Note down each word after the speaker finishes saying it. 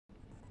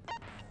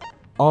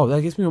Oh,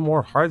 that gives me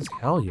more hearts.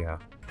 Hell yeah.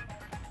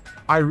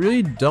 I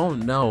really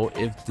don't know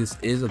if this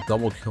is a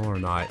double kill or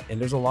not. And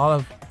there's a lot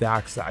of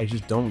facts that I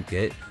just don't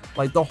get.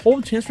 Like the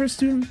whole transfer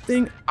student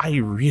thing, I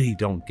really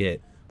don't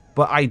get.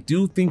 But I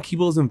do think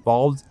Kibo's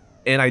involved.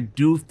 And I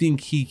do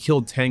think he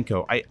killed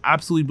Tenko. I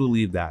absolutely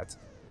believe that.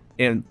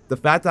 And the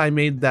fact that I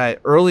made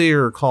that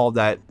earlier call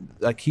that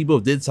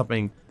Kibo did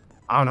something,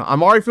 I don't know.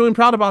 I'm already feeling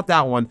proud about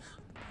that one.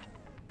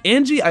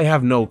 Angie, I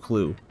have no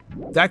clue.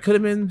 That could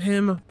have been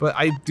him, but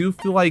I do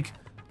feel like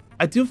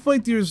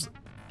there's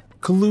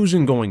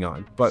collusion going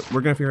on. But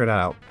we're gonna figure that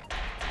out.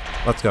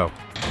 Let's go.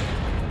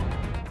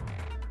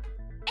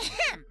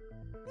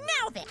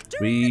 Now then,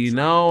 We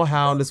know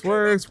how this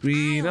works.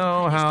 We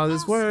know how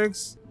this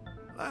works.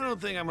 I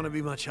don't think I'm gonna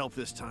be much help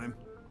this time.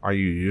 Are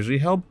you usually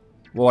help?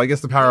 Well, I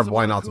guess the power of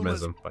blind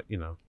optimism, but you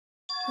know.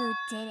 who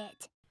did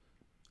it?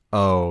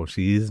 Oh,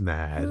 she's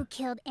mad. Who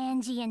killed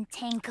Angie and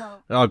Tenko?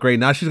 Oh, great.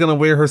 Now she's going to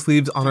wear her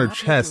sleeves on her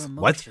chest.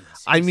 What?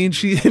 I mean,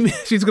 she's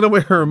going to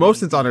wear her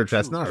emotions on her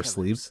chest, not her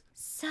sleeves.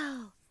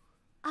 So,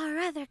 our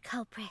other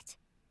culprit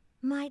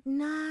might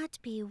not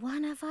be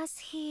one of us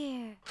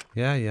here.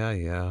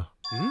 Yeah.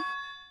 Hmm?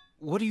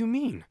 What do you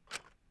mean?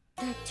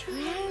 The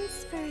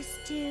transfer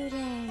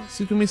student.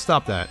 Sukumi,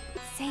 stop that.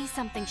 Say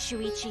something,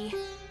 Shuichi.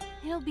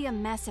 It'll be a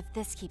mess if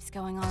this keeps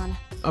going on.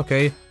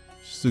 Okay,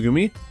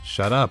 Sugumi,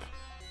 shut up.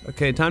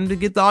 Okay, time to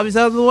get the obvious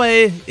out of the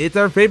way. It's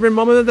our favorite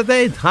moment of the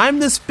day. Time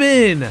to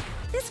spin.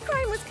 This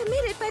crime was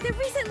committed by the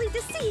recently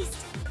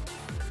deceased.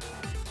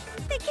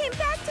 They came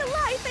back to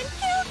life and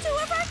killed 2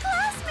 of our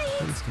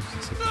classmates.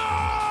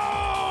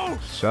 No!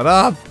 Shut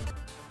up.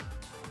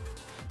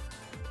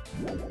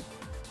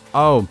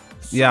 Oh,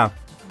 yeah.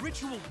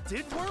 Ritual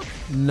did work?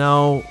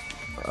 No,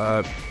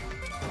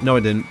 no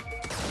it didn't.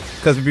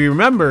 Because if you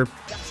remember,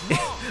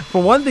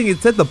 for one thing, it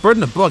said the bird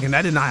in the book, and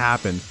that did not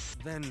happen.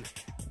 Then,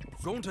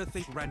 Gonta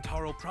think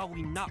Rantaro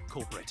probably not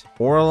culprit.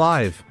 Or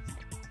alive.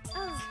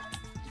 Oh,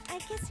 I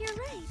guess you're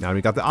right. Now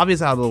we got the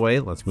obvious out of the way.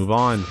 Let's move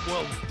on.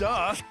 Well,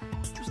 duh.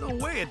 There's no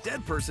way a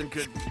dead person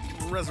could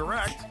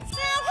resurrect.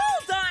 Now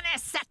hold on a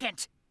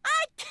second.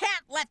 I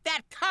can't let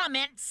that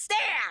comment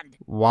stand.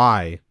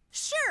 Why?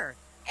 Sure,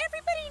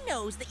 everybody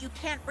knows that you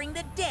can't bring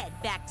the dead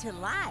back to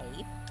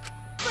life.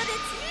 But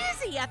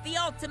it's easy at the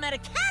Ultimate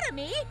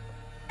Academy,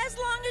 as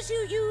long as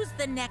you use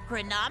the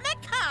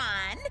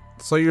Necronomicon.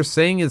 So you're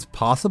saying it's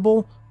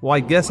possible? Well,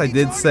 I guess I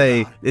did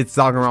say it's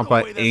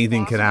Danganronpa,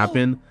 anything can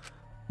happen.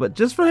 But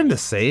just for him to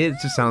say it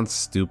just sounds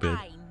stupid.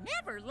 I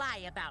never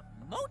lie about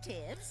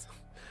motives.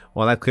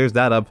 Well, that clears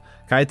that up.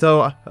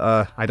 Kaito,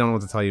 I don't know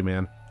what to tell you,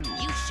 man.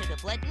 You should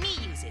have let me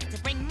use it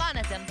to bring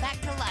Monodam back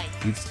to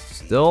life. He's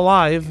still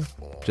alive,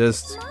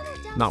 just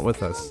not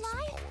with us.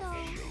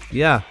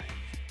 Yeah.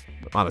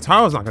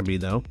 Monotaro's not gonna be,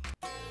 though.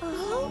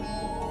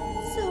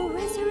 Oh, so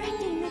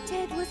resurrecting the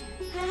dead was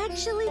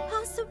actually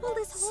possible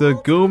this whole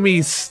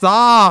Sugumi,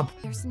 stop!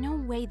 There's no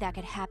way that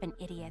could happen,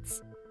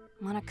 idiots.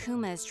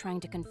 Monokuma is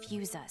trying to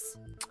confuse us.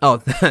 Oh,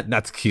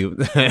 that's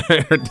cute.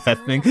 Her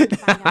death thing.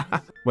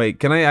 Wait,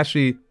 can I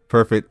actually...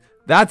 Perfect.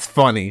 That's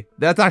funny.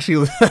 That's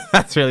actually...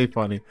 that's really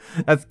funny.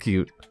 That's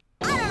cute.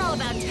 I don't know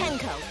about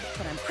Tenko,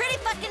 but I'm pretty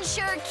fucking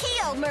sure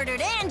Kyo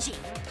murdered Angie.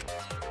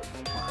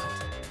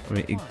 I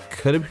mean, it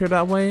could appear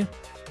that way.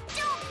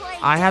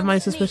 I have my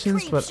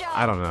suspicions, but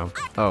I don't know.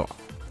 Oh,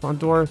 front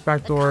door,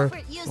 back door,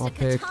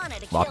 lockpick,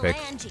 lockpick.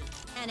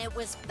 And it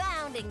was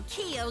found in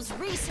Kyo's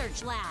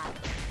research lab,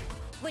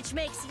 which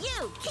makes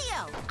you,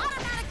 Kyo,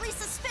 automatically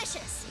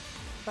suspicious.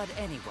 But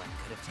anyone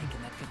could have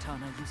taken that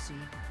katana, you see.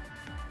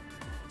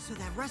 So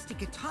that rusty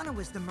katana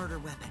was the murder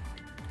weapon.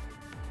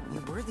 You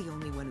were the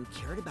only one who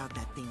cared about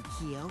that thing,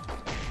 Kyo.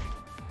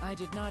 I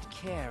did not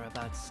care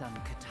about some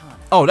katana.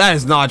 Oh, that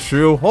is not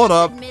true. Hold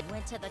up.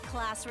 Went to the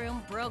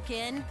classroom, broke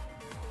in.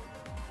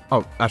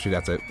 Oh, actually,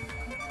 that's it.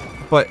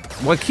 But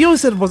what Kyo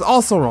said was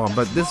also wrong,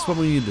 but this is what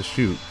we need to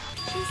shoot.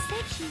 She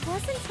said she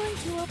wasn't going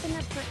to open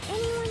up for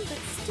anyone but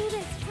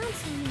students'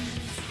 council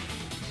members.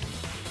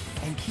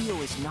 And Kyo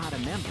is not a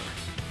member.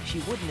 She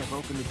wouldn't have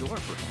opened the door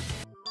for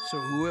him. So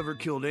whoever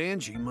killed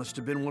Angie must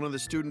have been one of the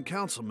student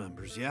council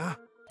members, yeah?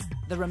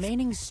 The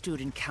remaining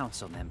student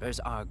council members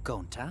are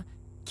Gonta,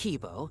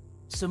 Kibo,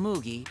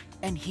 Sumugi,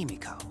 and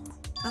Himiko.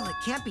 Well, it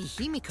can't be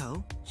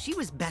Himiko. She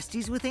was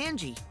besties with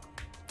Angie.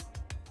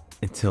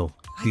 Until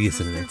the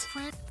incident.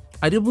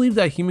 I do believe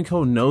that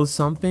Himiko knows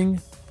something.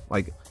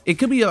 Like, it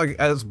could be like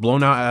as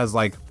blown out as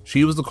like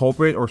she was the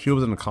culprit or she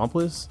was an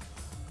accomplice.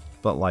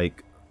 But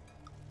like,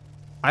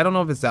 I don't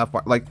know if it's that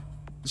far. Like,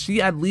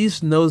 she at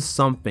least knows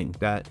something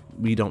that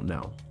we don't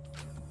know.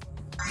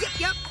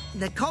 Yep.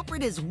 The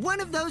culprit is one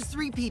of those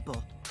 3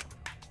 people.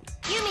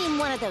 You mean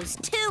one of those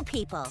 2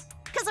 people?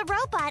 Because a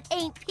robot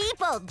ain't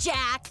people,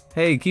 Jack.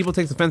 Hey, Kibo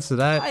takes offense to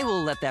that. I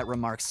will let that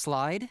remark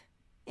slide.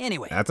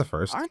 Anyway, That's a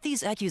first. aren't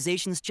these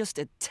accusations just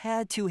a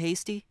tad too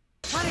hasty?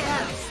 What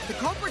else? The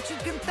culprit should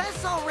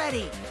confess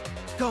already.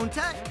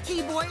 Gonta,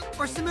 Keyboy,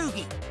 or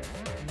Sumugi?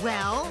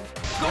 Well,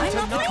 I'm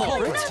not the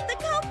culprit. Not the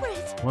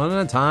culprit. One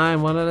at a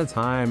time, one at a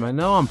time. I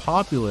know I'm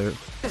popular.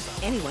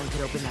 anyone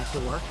could open that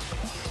door.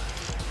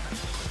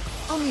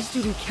 Only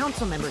student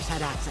council members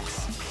had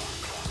access.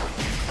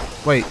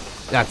 Wait,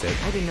 that's it.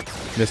 I didn't know.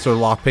 Mr.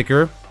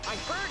 Lockpicker.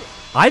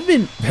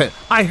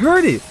 I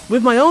heard it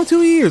with my own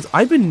 2 ears.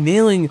 I've been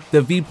nailing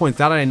the V points.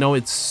 Now that I know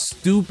it's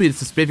stupid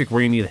specific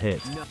where you need to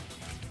hit.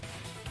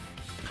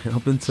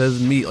 Helping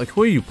says meat. Like,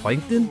 who are you,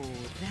 Plankton? Oh,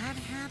 that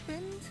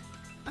happened?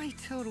 I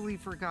totally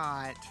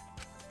forgot.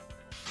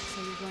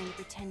 So you're going to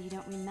pretend you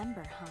don't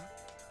remember, huh?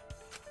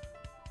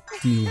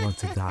 Do you want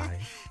to die?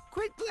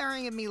 Quit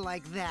glaring at me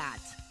like that.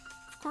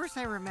 Of course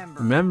I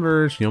remember.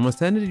 Remember, she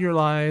almost ended your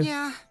life.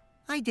 Yeah,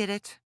 I did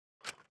it.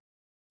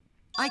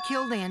 I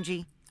killed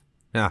Angie.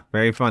 Yeah,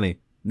 very funny.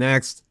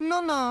 Next.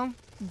 No,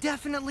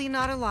 definitely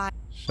not alive.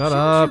 Shut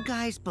up. You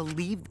guys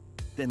believe?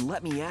 Then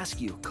let me ask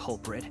you,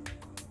 culprit.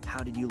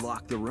 How did you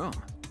lock the room?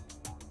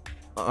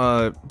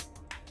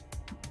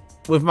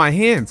 With my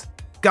hands.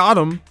 Got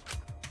him.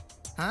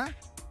 Huh?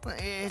 Well,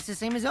 it's the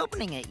same as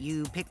opening it.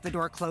 You pick the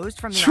door closed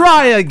from the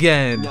Try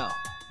again. No,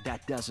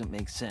 that doesn't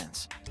make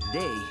sense.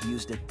 They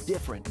used a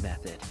different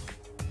method.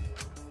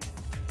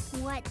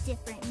 What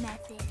different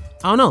method?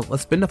 I don't know.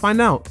 Let's spin to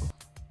find out.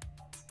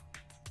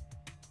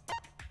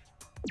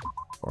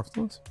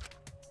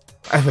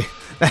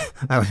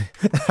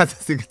 That's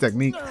a secret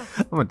technique.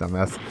 I'm a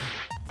dumbass.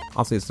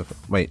 I'll say it's the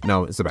wait.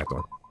 No, it's the back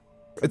door.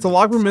 It's a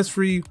locker room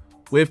mystery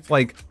with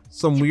like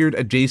some weird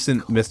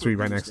adjacent mystery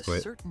right next to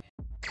it.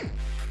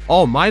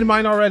 Oh, mine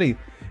already.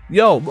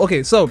 Yo,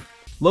 okay, so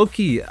low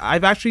key,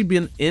 I've actually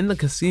been in the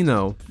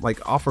casino,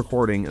 like off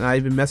recording, and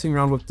I've been messing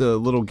around with the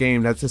little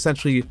game that's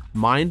essentially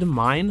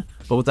mine,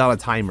 but without a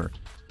timer.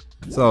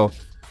 So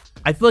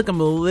I feel like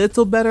I'm a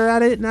little better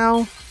at it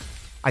now.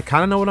 I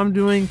kind of know what I'm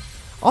doing.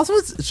 Also,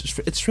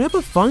 it's straight up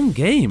a fun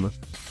game.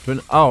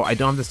 But, oh, I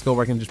don't have the skill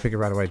where I can just pick it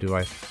right away, do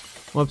I?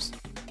 Whoops.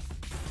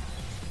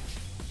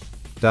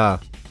 Duh,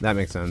 that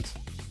makes sense.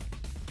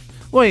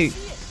 Wait,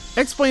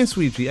 explain,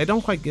 Sweetie. I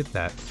don't quite get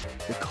that.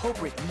 The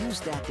culprit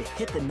used that to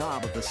hit the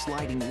knob of the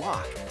sliding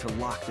lock to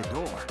lock the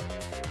door.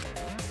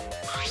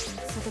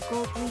 So the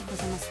gold leaf was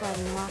on the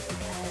sliding lock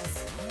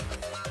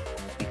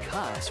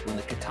Because when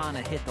the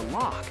katana hit the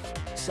lock,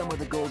 some of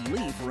the gold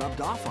leaf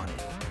rubbed off on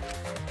it.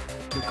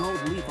 The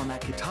gold leaf on that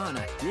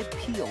katana did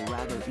peel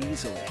rather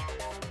easily.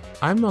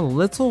 I'm a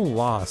little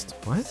lost.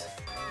 What?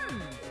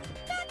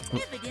 That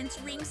evidence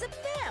rings a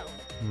bell.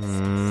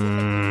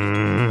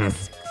 Mm. A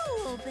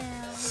school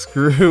bell.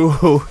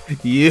 Screw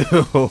you.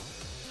 Huh?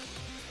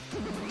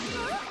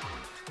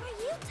 Are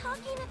you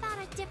talking about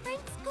a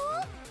different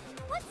school?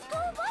 What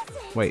school was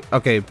it? Wait,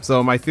 okay,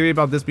 so my theory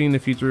about this being in the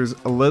future is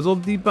a little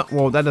deep.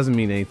 Well, that doesn't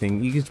mean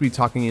anything. You could be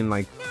talking in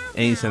like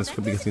any sense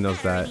because he knows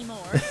that.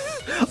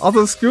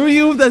 Also, screw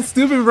you with that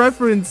stupid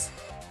reference.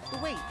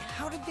 Wait,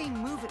 how did they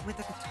move it with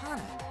the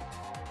katana?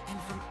 And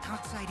from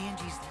outside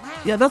Angie's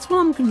lab? Yeah, that's what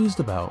I'm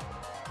confused about.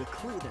 The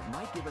clue that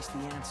might give us the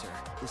answer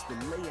is the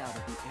layout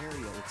of the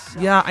area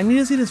itself. Yeah, I need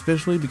to see this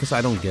visually because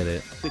I don't get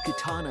it. The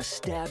katana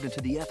stabbed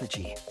into the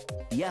effigy.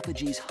 The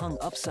effigy's hung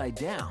upside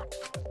down.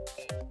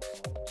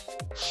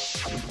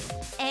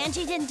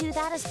 Angie didn't do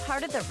that as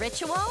part of the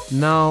ritual?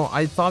 No,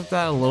 I thought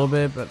that a little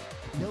bit, but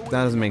that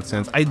doesn't make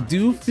sense. I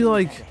do feel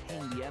like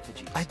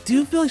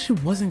she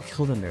wasn't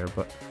killed in there,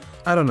 but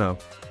I don't know.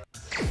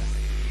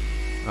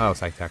 Oh,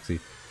 Psych Taxi.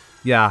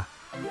 Yeah,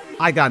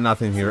 I got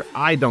nothing here.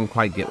 I don't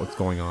quite get what's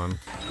going on.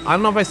 I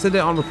don't know if I said it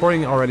on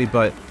recording already,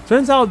 but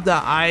turns out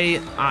that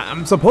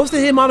I'm supposed to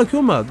hit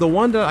Monokuma. The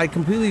one that I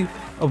completely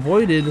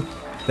avoided,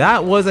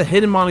 that was a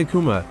hidden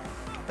Monokuma.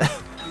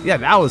 Yeah,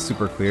 that was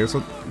super clear,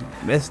 so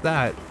missed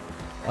that.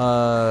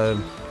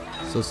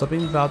 So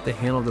something about the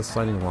handle of the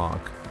sliding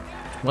lock.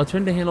 Well,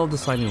 turn the handle of the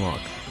sliding lock.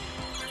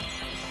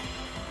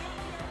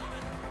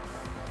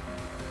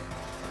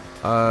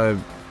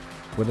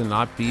 Would it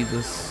not be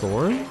the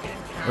sword?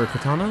 Or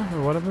katana?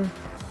 Or whatever?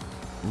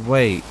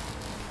 Wait.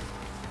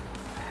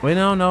 Wait,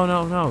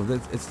 no.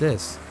 It's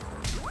this.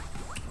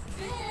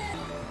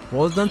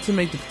 What was done to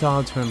make the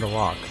katana turn the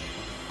lock?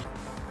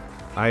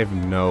 I have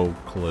no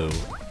clue.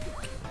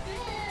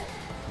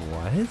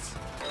 What?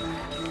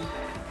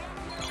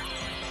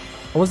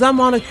 Oh, was that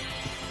Monica?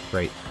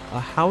 Great.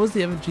 How was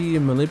the effigy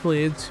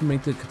manipulated to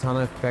make the katana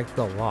affect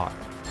the lock?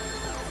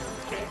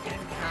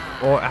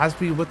 Well, it has to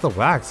be with the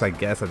wax, I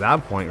guess, at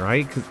that point,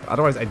 right? Because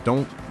otherwise, I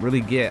don't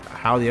really get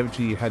how the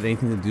effigy had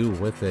anything to do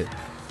with it.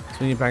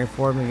 Swinging it back and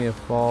forth, making it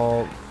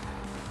fall.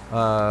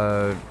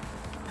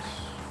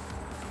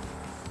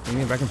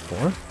 Swinging it back and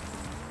forth?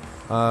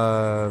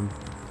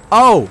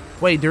 Oh!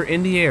 Wait, they're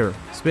in the air,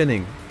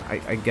 spinning,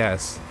 I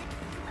guess.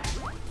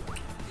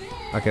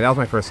 Okay, that was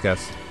my first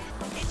guess.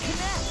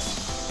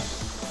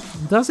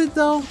 Does it,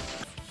 though?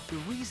 The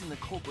reason the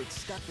culprit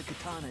stuck the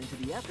katana into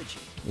the effigy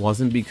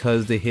wasn't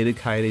because they hated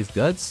Kaede's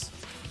guts,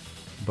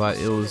 but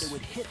it was... so that it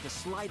would hit the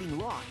sliding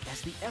lock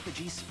as the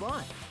effigy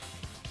spun.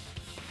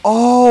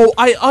 Oh,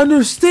 I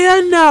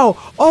understand now!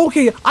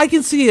 Okay, I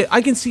can see it.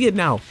 I can see it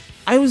now.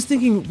 I was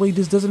thinking, wait,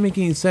 this doesn't make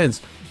any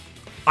sense.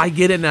 I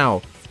get it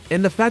now.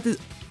 And the fact that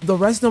the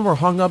rest of them were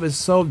hung up is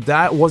so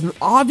that wasn't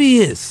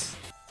obvious.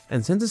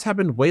 And since this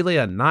happened way late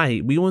at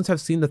night, we wouldn't have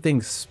seen the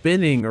thing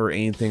spinning or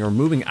anything or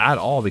moving at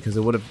all because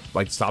it would have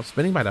like stopped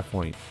spinning by that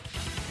point.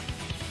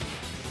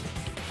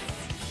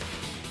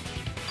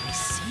 I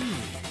see.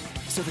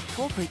 So the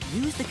culprit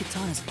used the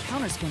katana's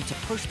counterspin to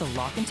push the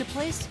lock into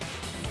place?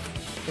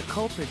 The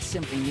culprit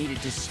simply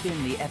needed to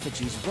spin the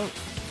effigy's rope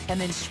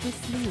and then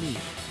swiftly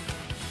leave.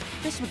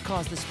 This would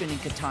cause the spinning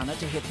katana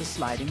to hit the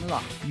sliding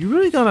lock. You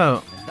really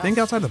gotta think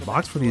outside the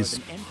box for these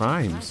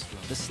crimes.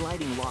 The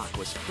sliding lock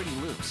was pretty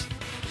loose.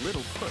 A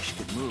little push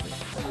could move it.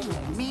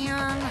 Oh,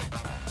 man,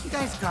 you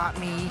guys got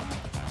me.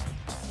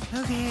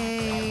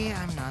 Okay,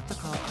 I'm not the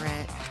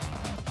culprit.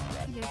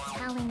 You're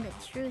telling the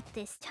truth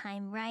this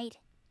time, right?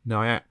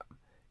 No,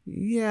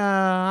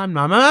 yeah, I'm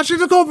not. I'm actually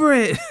the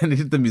culprit. And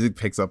the music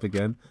picks up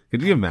again.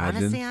 Could you imagine?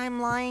 Honestly,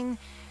 I'm lying,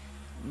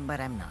 but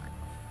I'm not.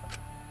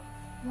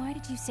 Why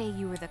did you say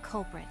you were the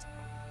culprit?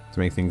 To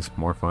make things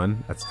more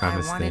fun. That's kind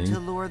of his I wanted thing.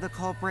 to lure the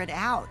culprit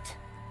out.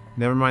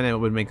 Never mind, it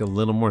would make a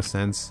little more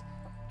sense.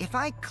 If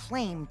I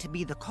claim to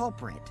be the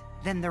culprit,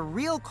 then the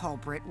real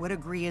culprit would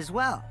agree as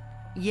well.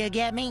 You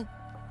get me?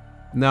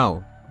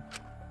 No.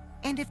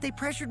 And if they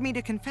pressured me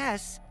to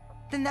confess,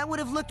 then that would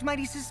have looked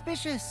mighty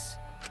suspicious.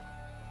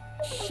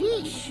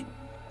 Sheesh.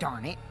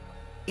 Darn it.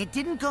 It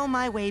didn't go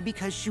my way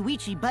because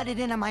Shuichi butted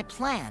in on my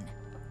plan.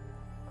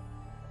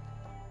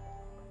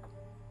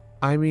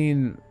 I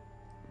mean,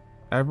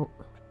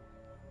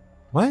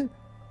 what?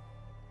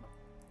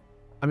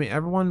 I mean,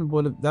 everyone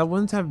would have. That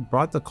wouldn't have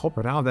brought the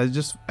culprit out. That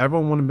just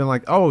everyone would have been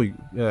like, "Oh,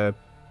 you're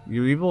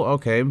evil.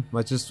 Okay,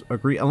 let's just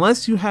agree."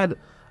 Unless you had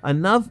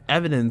enough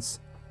evidence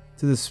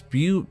to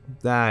dispute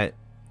that,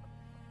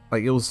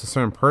 like, it was a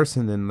certain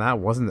person, then that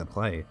wasn't the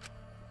play.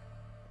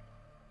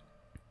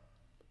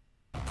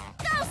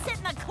 Go sit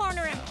in the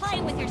corner and play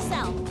with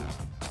yourself.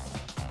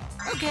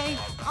 Okay,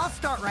 I'll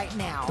start right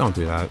now. Don't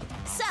do that.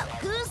 So,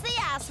 who's the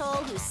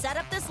asshole who set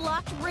up this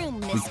locked room,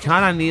 mister? You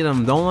kind of need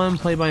him. Don't let him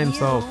play by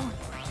himself.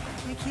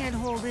 I can't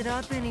hold it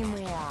up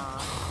anymore.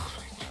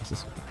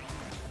 Jesus.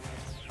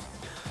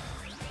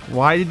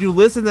 Why did you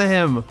listen to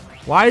him?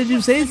 Why did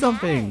you say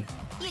something?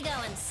 You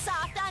going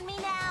soft on me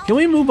now? Can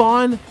we move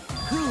on?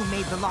 Who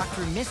made the locked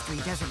room mystery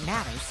doesn't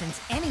matter since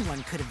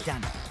anyone could have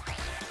done it.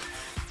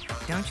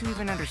 Don't you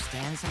even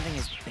understand something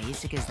as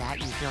basic as that,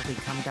 you filthy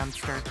cum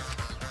dumpster?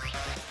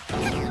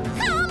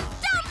 Cum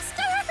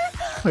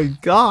dumpster! My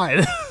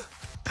God.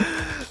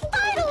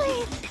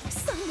 Finally!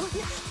 Someone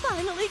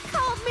finally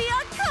called me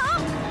a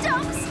cum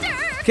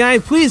dumpster! Can I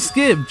please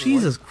skip?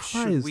 Jesus What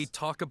should we Christ.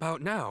 talk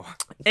about now?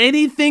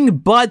 Anything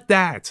but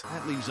that.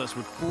 That leaves us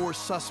with 4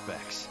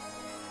 suspects.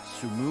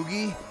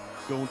 Tsumugi,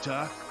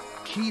 Gonta,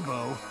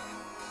 Kibo,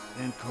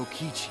 and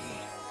Kokichi.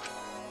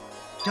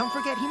 Don't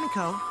forget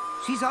Himiko.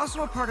 She's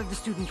also a part of the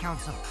student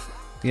council.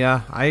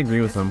 Yeah, I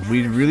agree with him.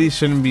 We really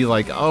shouldn't be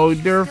like, oh,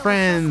 they're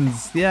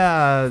friends.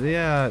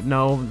 Yeah.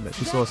 No,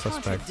 she's still a That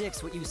suspect.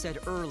 contradicts what you said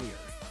earlier,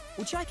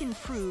 which I can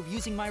prove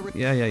using my...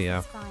 Yeah.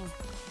 It's fine.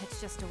 It's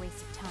just a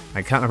waste of time.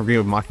 I kind of agree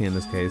with Maki in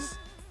this case.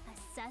 A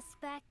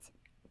suspect?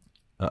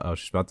 Uh-oh,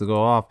 she's about to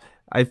go off.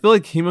 I feel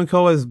like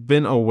Himiko has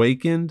been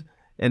awakened,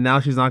 and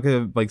now she's not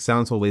gonna like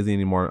sound so lazy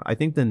anymore. I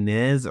think the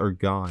Nez are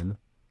gone.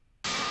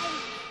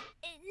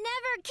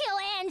 Never kill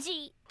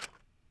Angie!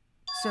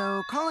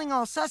 So, calling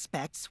all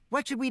suspects,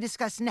 what should we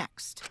discuss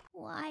next?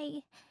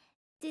 Why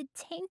did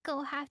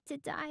Tenko have to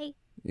die?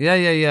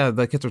 Yeah.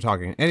 The kids are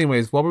talking.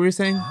 Anyways, what were we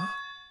saying?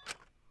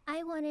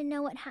 I want to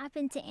know what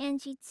happened to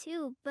Angie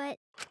too, but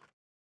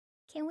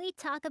can we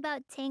talk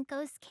about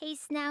Tenko's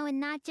case now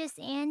and not just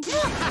Angie?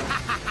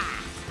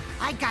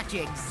 I got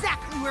you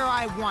exactly where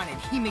I wanted,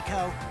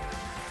 Himiko.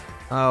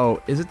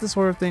 Oh, is it the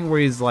sort of thing where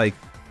he's like,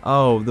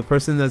 oh, the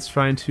person that's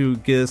trying to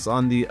get us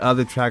on the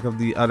other track of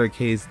the other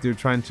case, they're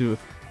trying to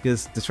get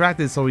us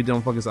distracted so we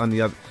don't focus on the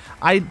other.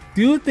 I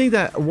do think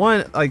that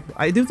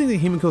I do think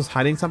that Himiko's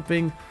hiding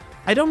something.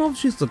 I don't know if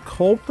she's the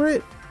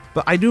culprit,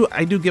 but I do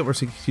get where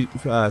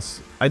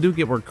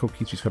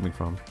Kokichi's coming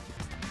from.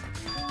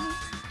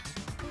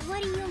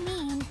 What do you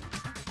mean?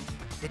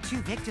 The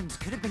 2 victims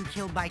could have been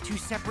killed by 2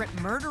 separate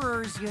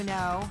murderers, you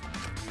know.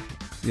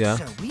 Yeah.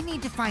 So we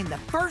need to find the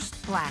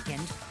first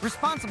blackened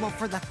responsible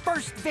for the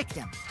first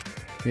victim.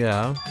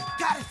 Yeah. We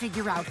gotta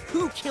figure out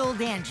who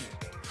killed Angie.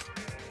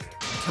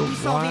 Until we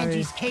solve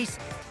Angie's case,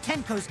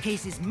 Tenko's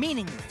case is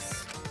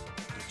meaningless.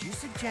 Did you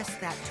suggest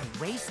that to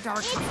waste our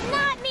time? It's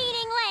not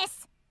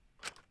meaningless!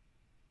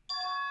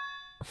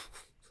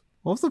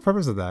 What was the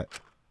purpose of that?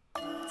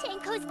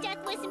 Tenko's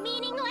death was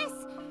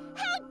meaningless?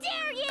 How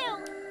dare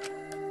you!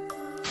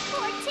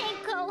 Poor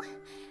Tenko!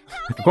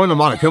 According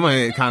to Monokuma,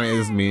 it kind of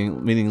is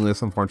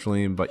meaningless,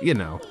 unfortunately, but you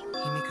know.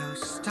 Himiko,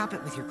 stop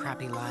it with your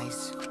crappy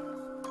lies.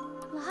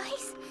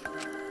 Lies?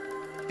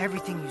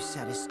 Everything you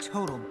said is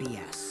total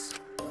BS.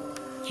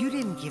 You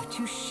didn't give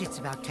 2 shits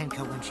about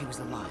Tenko when she was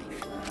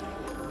alive.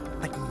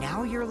 But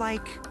now you're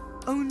like,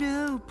 oh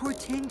no, poor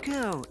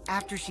Tenko,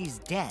 after she's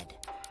dead.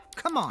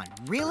 Come on,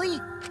 really?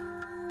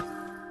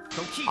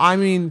 I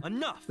mean,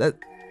 Enough. that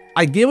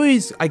I get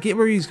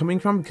where he's coming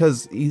from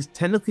because he's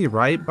technically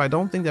right, but I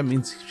don't think that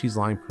means she's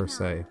lying per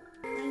se.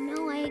 I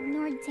know I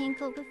ignored Tenko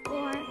Himiko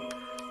before.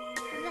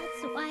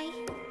 That's why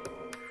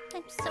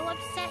I'm so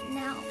upset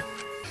now.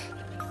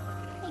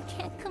 I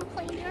can't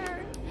complain to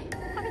her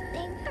or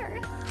thank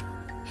her.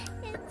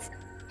 It's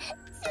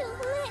too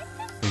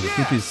late.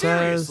 Yeah,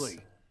 seriously.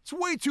 It's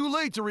way too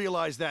late to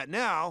realize that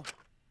now.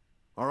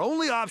 Our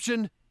only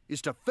option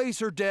is to face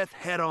her death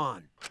head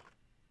on.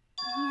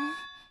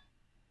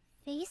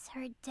 Face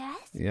her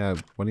death? Yeah,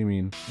 what do you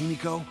mean?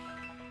 Himiko,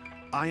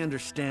 I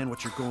understand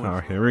what you're going through. Oh,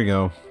 here we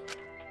go.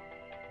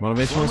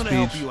 Motivational I'm gonna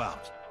help speech. you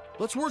out.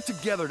 Let's work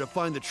together to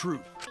find the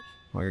truth.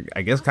 Well,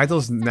 I guess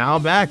Kaito's now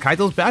back.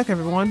 Kaito's back,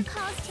 everyone.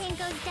 Calls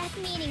Tenko's death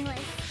meaningless.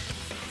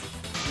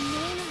 The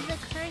name of the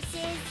curse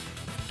is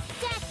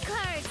Death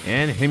Curse.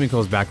 And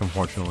Himiko's back,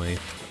 unfortunately.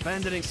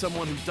 Abandoning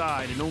someone who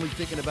died and only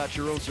thinking about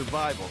your own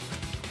survival.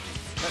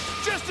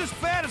 That's just as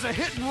bad as a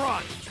hit and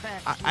run.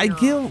 I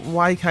get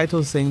why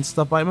Kaito's saying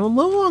stuff, but I'm a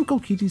little on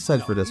Kokichi's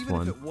side for this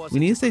one. We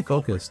need to stay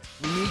focused.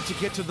 We need to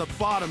get to the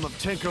bottom of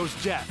Tenko's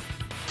death.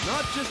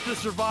 Not just to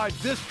survive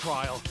this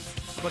trial,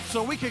 but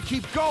so we can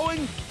keep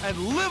going and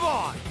live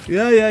on.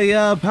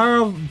 Yeah. Power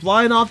of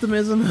blind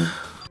optimism.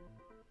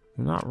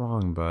 You're not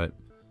wrong, but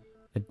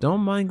I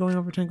don't mind going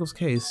over Tenko's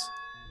case.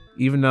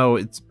 Even though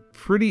it's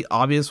pretty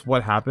obvious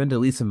what happened, at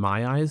least in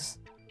my eyes.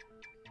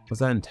 Was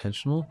that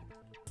intentional?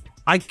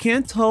 I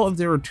can't tell if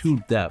there were two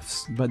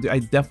deaths, but I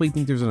definitely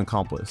think there's an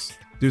accomplice.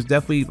 There's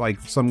definitely like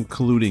some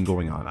colluding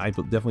going on. I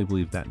definitely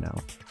believe that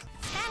now.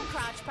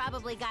 Crotch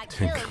probably got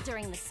killed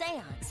during the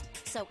seance,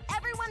 so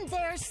everyone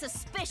there's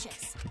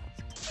suspicious.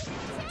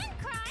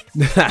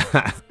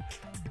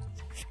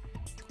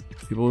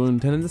 People who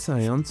attended the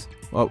seance.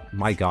 Oh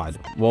my god.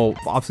 Well,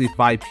 obviously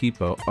 5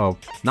 people. Oh,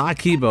 not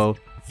Kibo.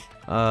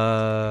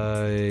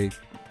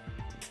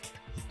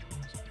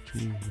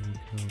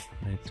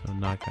 Kaito,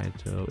 not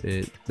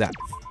Kaito. That.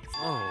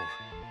 Oh,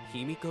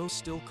 Himiko's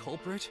still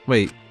culprit?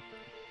 Wait.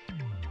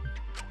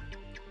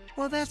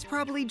 Well, that's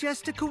probably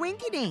just a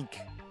coinkydink.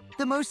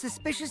 The most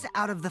suspicious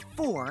out of the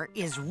 4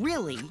 is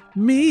really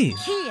Me.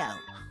 Kyo.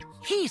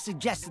 He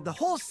suggested the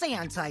whole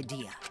seance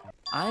idea.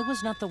 I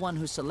was not the one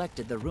who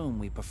selected the room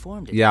we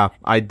performed in. Yeah,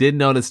 I did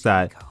notice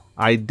that.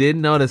 I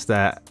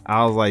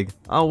was like,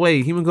 oh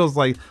wait, Himiko's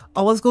like,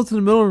 oh, let's go to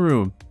the middle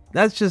room.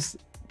 That's just,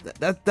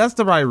 that's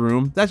the right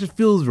room. That just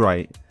feels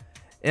right.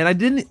 And I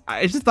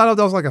just thought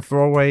that was like a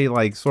throwaway,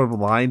 like sort of a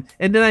line.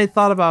 And then I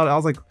thought about it. I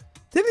was like,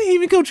 didn't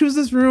Himiko choose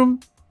this room?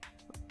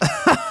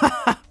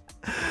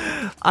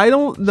 I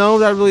don't know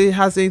if that really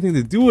has anything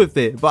to do with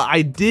it, but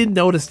I did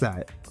notice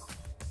that.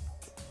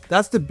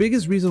 That's the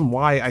biggest reason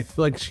why I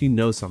feel like she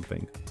knows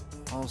something.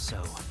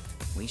 Also,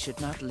 we should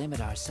not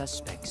limit our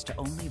suspects to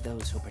only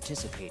those who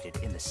participated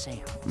in the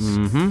seance.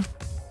 Mm-hmm.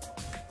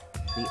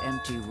 The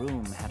empty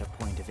room had a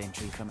point of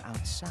entry from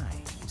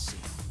outside, you see.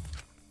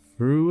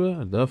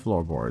 Through the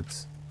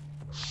floorboards.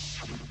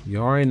 You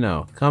already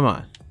know. Come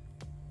on.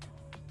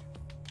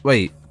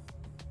 Wait.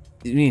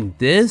 You mean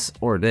this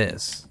or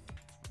this?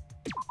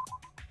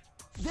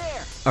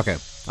 There. Okay.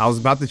 I was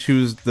about to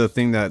choose the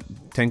thing that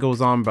Tenko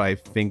was on, but I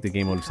think the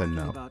game would have said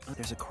no.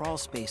 There's a crawl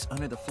space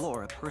under the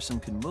floor a person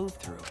can move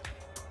through.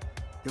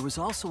 There was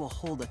also a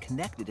hole that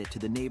connected it to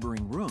the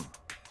neighboring room.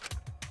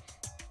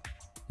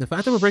 The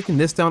fact that we're breaking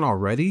this down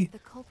already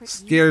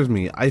scares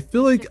me. I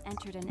feel like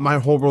my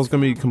whole world's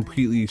gonna be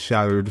completely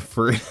shattered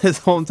for this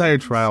whole entire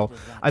trial.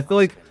 I feel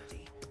like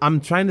I'm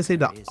trying to say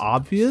the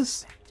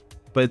obvious,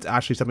 but it's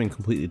actually something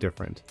completely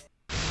different.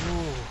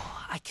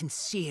 Oh, I can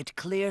see it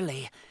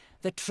clearly.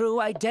 The true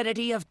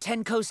identity of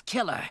Tenko's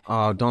killer.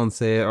 Oh, don't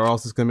say it, or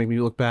else it's gonna make me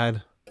look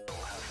bad.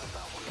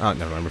 Oh,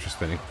 never mind, we're just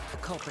spinning. The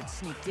culprit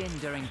sneaked in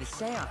during the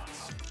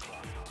seance.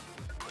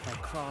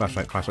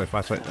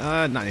 Flashlight.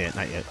 Not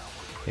yet.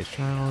 His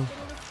child. It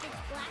was pitch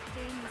black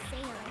during the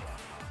seance.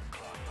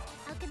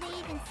 How could they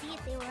even see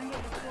if they were under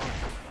the floor?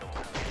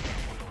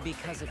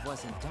 Because it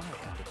wasn't dark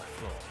under the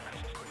floor.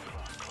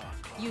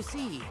 You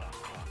see,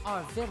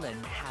 our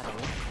villain had a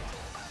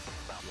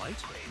light.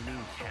 Light? You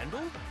mean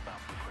candle?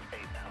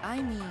 I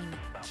mean,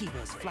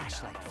 Kibo's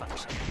flashlight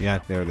function. Yeah,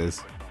 there it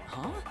is.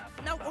 Huh?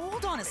 Now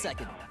hold on a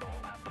second.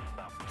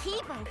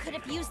 Kibo could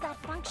have used that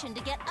function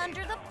to get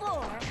under the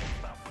floor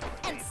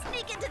and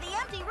sneak into the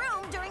empty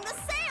room during the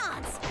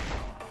seance.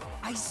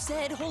 I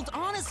said hold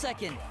on a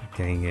second.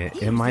 Dang it.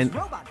 He used his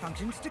robot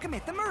functions to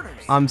commit the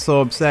murders. I'm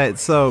so upset.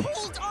 So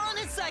Hold on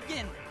a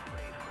second.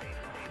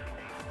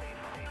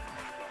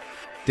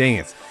 dang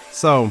it.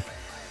 So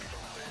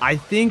I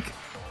think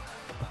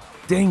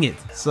dang it.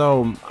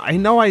 So I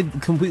know I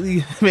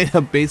completely made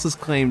a baseless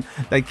claim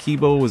that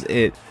Kibo was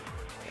it.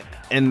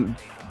 And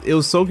it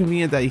was so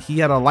convenient that he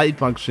had a light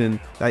function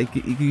that he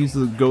could use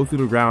to go through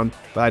the ground,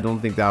 but I don't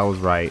think that was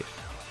right.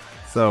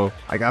 So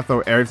I gotta throw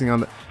everything on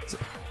the...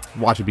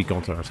 Watch it be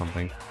Gonta or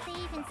something.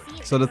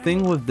 So the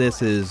thing with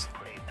this is...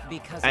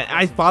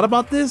 I thought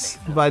about this,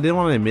 but I didn't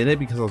want to admit it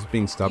because I was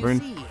being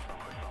stubborn. You see,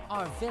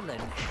 our villain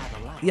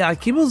had a light. Yeah,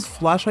 Kibo's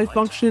flashlight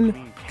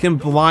function can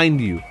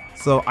blind you.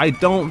 So I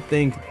don't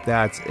think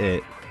that's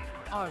it.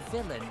 Our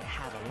villain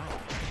had a light.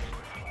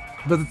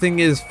 But the thing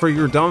is, for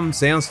your dumb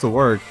seance to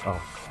work...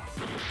 Oh,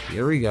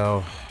 here we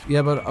go.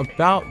 Yeah, but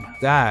about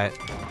that.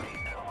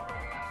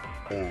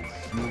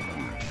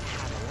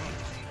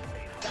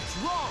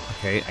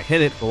 Okay, I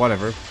hit it, but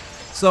whatever.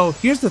 So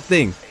here's the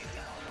thing.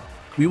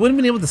 We wouldn't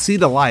have been able to see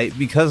the light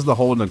because of the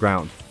hole in the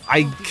ground.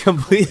 I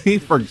completely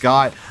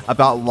forgot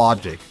about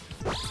logic.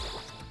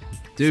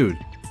 Dude.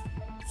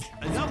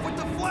 Enough with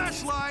the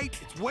flashlight!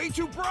 It's way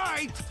too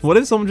bright! What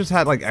if someone just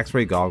had like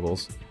X-ray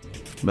goggles?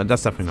 But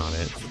that's definitely not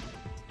it.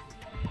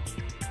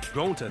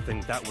 Grown to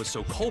think that was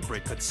so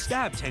culprit could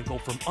stab Tenko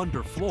from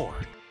underfloor.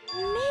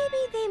 Maybe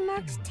they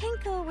marked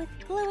Tenko with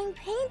glowing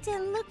paint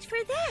and looked for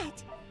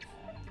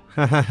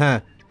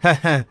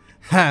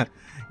that.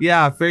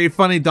 Yeah, very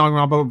funny,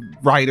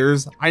 Danganronpa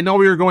writers. I know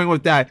we were going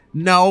with that.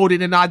 No, they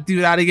did not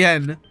do that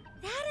again.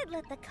 That'd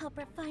let the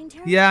culprit find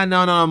her. Yeah,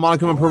 no,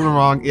 Monokuma proved them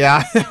wrong.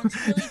 Yeah.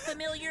 Really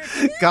familiar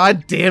too.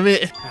 God damn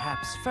it.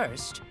 Perhaps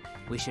first,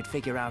 we should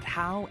figure out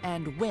how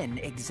and when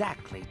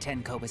exactly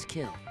Tenko was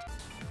killed.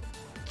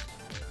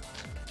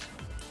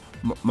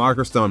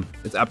 Marker stone.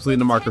 It's absolutely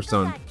the marker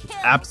stone. It's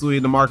absolutely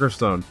the marker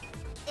stone.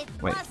 It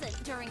Wait.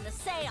 wasn't during the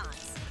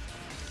seance.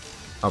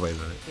 Oh, wait a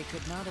minute. It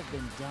could not have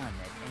been done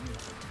at any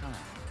other time.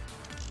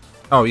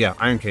 Oh, yeah,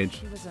 iron cage.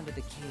 She was under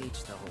the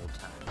cage the whole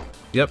time.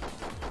 Yep.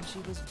 And she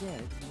was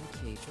dead when the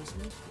cage was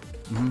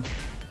lifted.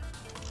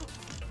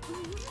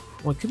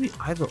 Well, it could be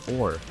either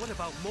or. What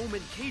about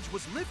moment cage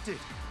was lifted?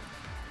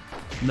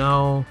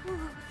 No.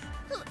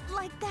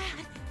 Like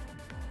that.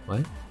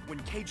 What? When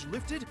cage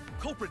lifted,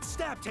 culprit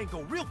stabbed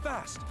Tenko real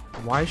fast.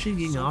 Why is she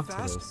getting So off to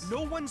fast, this?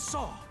 no one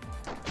saw.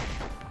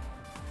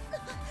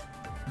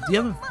 Do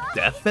you have a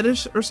death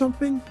fetish or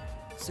something?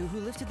 So who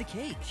lifted the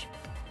cage?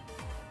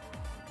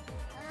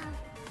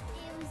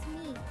 It was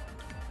me.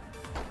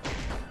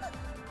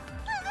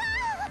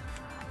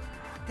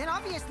 Then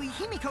obviously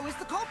Himiko is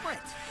the culprit.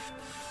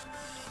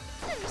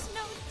 There's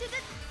no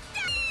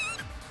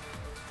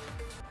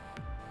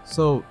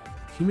So,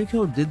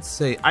 Himiko did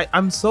say,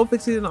 I'm so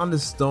fixated on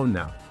this stone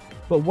now.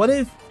 But what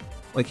if,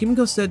 like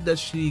Himiko said that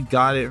she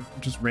got it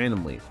just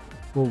randomly.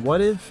 But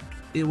what if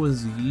it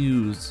was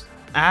used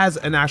as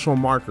an actual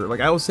marker?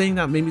 Like I was saying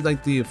that maybe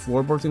like the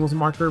floorboard thing was a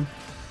marker.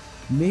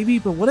 Maybe,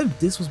 but what if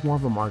this was more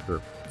of a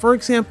marker? For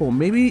example,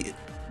 maybe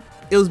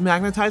it was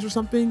magnetized or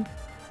something?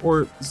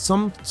 Or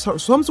some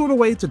sort of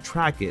way to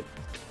track it.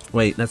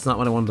 Wait, that's not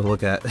what I wanted to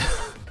look at.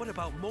 What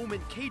about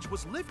moment cage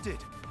was lifted?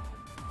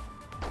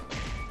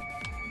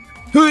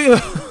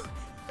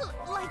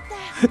 like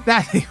that.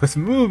 That thing was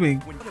moving.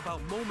 What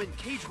about moment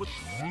cage was...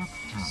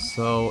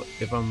 So,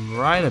 if I'm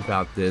right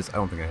about this, I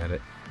don't think I had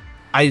it.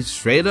 I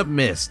straight up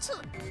missed.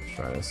 Let's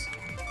try this.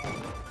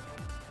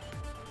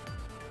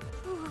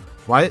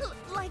 What?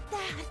 Like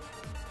that.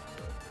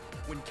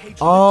 When cage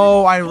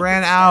Oh, lifted, I culprit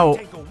ran stabbed out.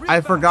 Tenko real I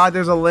fast. forgot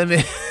there's a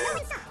limit.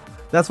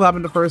 That's what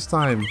happened the first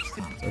time.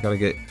 So I gotta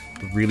get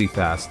really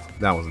fast.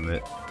 That wasn't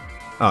it.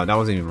 Oh, that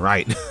wasn't even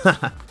right. This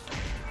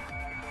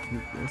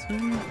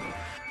one?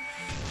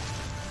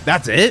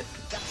 That's it?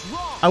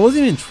 I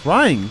wasn't even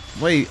trying.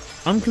 Wait,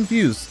 I'm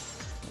confused.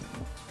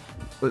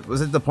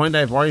 Was it the point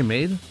I've already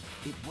made?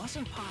 It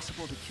wasn't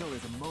possible to kill her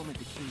the moment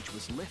the cage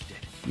was lifted.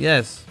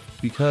 Yes,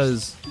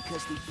 because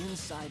the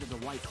inside of the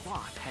white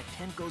cloth had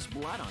Tenko's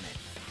blood on it.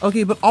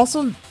 okay, but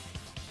also,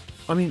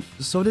 I mean,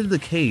 so did the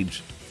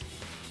cage,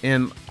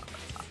 and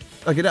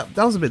okay, that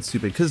was a bit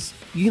stupid because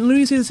you can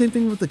literally say the same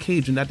thing with the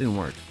cage, and that didn't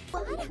work.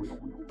 What?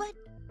 But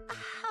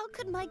how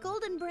could my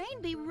golden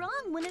brain be wrong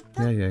when it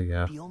felt...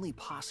 Yeah. The only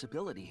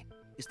possibility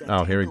is that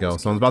Oh, here we Tenko go.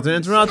 was Someone's about to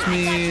killed interrupt in the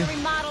me.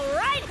 Remodel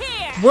right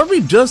here. Weren't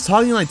we just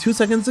talking like 2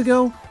 seconds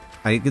ago?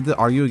 I get to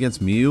argue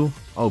against Miu?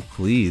 Oh,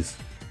 please.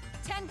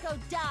 Tenko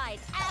died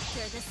after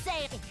the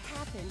seance. It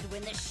happened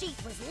when the sheet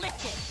was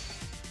lifted.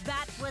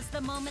 That was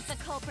the moment the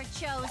culprit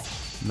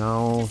chose.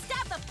 No.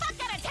 Stab the fuck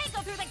out of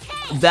Tenko through the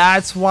cage.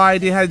 That's why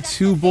they had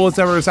 2 bullets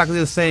that were exactly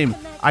the same.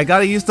 I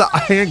gotta use the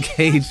iron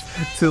cage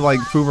to like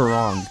prove her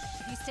wrong.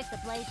 If you stick the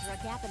blade through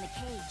a gap in the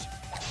cage,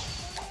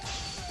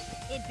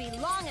 it'd be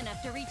long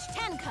enough to reach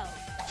Tenko.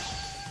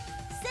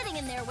 Sitting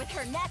in there with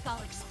her neck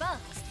all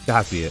exposed. That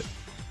has to be it.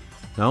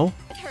 No?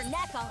 With her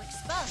neck all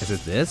exposed. Is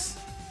it this?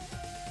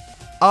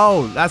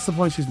 Oh, that's the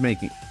point she's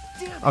making.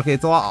 Okay,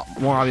 it's a lot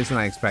more obvious than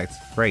I expect.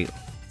 Great.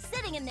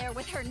 Sitting in there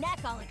with her neck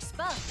all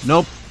exposed.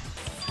 Nope.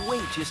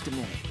 Wait just a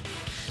minute.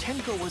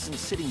 Tenko wasn't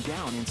sitting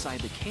down inside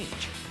the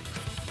cage.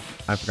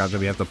 I forgot that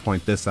we have to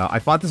point this out. I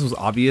thought this was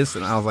obvious,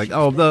 and I was like,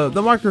 oh,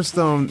 the marker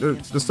stone,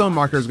 the stone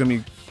marker is gonna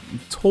be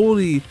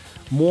totally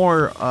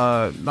more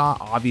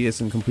not obvious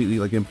and completely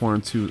like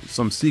important to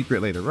some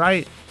secret later,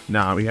 right?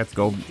 Nah, we have to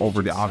go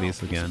over the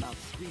obvious again. About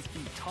 3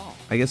 feet tall.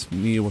 I guess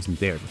Mia wasn't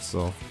there,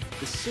 so.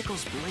 The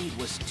sickle's blade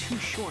was too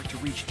short to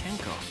reach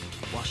Tenko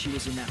while she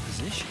was in that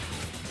position.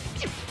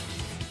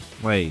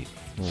 Wait,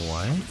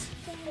 what?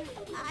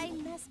 I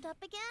messed up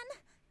again?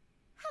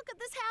 How could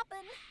this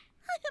happen?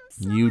 I am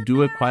so You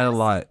do it quite a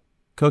lot.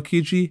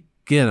 Kokichi,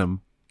 get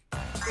him.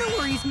 No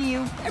worries,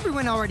 Miu.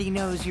 Everyone already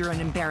knows you're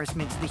an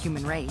embarrassment to the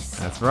human race.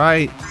 That's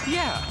right.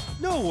 Yeah,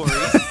 no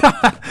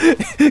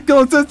worries.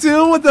 Go to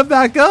 2 with the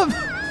backup.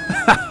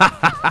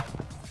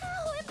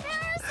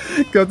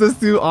 Got this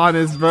too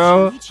honest,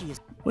 bro. Shinichi is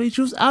Wait,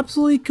 she was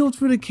absolutely killed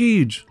through the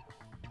cage.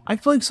 I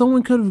feel like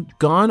someone could have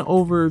gone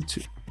over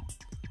to...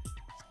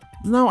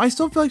 No, I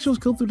still feel like she was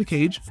killed through the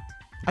cage.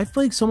 I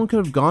feel like someone could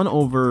have gone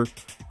over,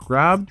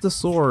 grabbed the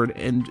sword,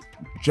 and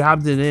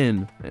jabbed it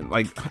in. And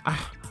like,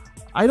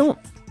 I don't...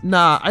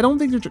 Nah, I don't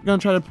think they're gonna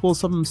try to pull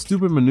some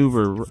stupid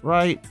maneuver,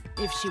 right?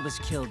 If she was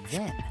killed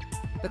then,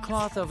 the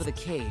cloth over the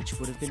cage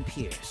would have been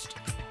pierced.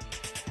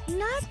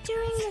 Not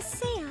during the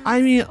seance.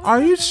 I mean, or are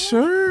you on the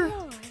sure?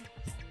 floor.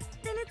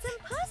 Then it's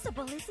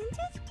impossible, isn't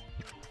it?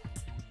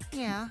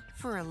 Yeah,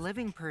 for a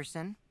living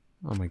person.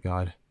 Oh my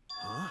god.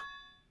 Huh?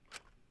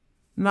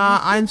 Nah,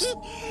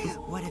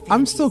 What if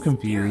I'm Andy's still spirit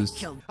confused.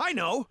 killed- I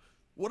know!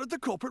 What if the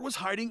culprit was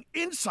hiding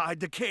inside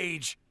the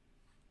cage?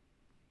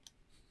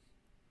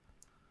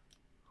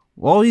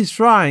 Well, he's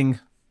trying,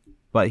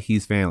 but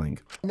he's failing.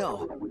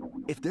 No.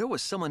 If there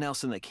was someone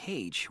else in the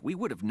cage, we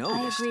would have I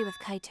noticed. agree with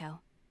Kaito.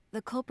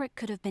 The culprit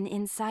could have been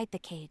inside the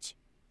cage.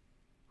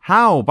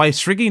 How? By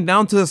shrinking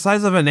down to the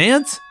size of an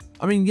ant?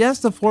 I mean, yes,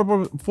 the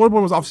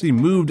floorboard was obviously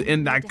moved,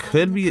 and that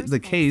could be the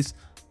case,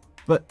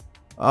 but...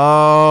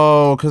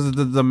 Oh, because of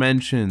the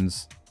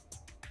dimensions.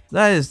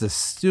 That is the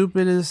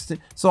stupidest thing.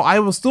 So I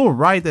was still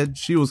right that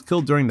she was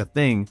killed during the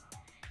thing.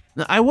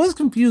 Now, I was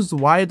confused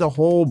why the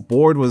whole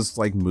board was,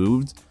 like,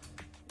 moved.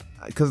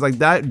 Because, like,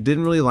 that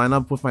didn't really line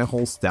up with my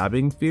whole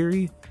stabbing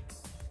theory.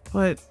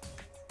 But...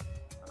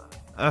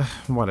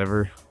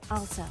 whatever.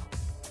 Also,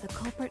 the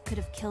culprit could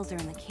have killed her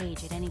in the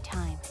cage at any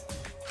time.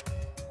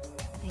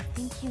 I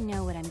think you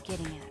know what I'm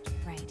getting at,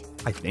 right?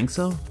 I think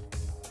so.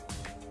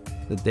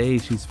 The day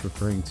she's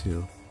referring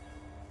to.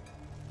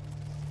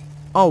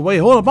 Oh, wait,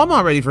 hold up. I'm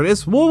not ready for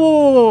this. Whoa, whoa,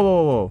 whoa, whoa,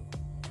 whoa, whoa.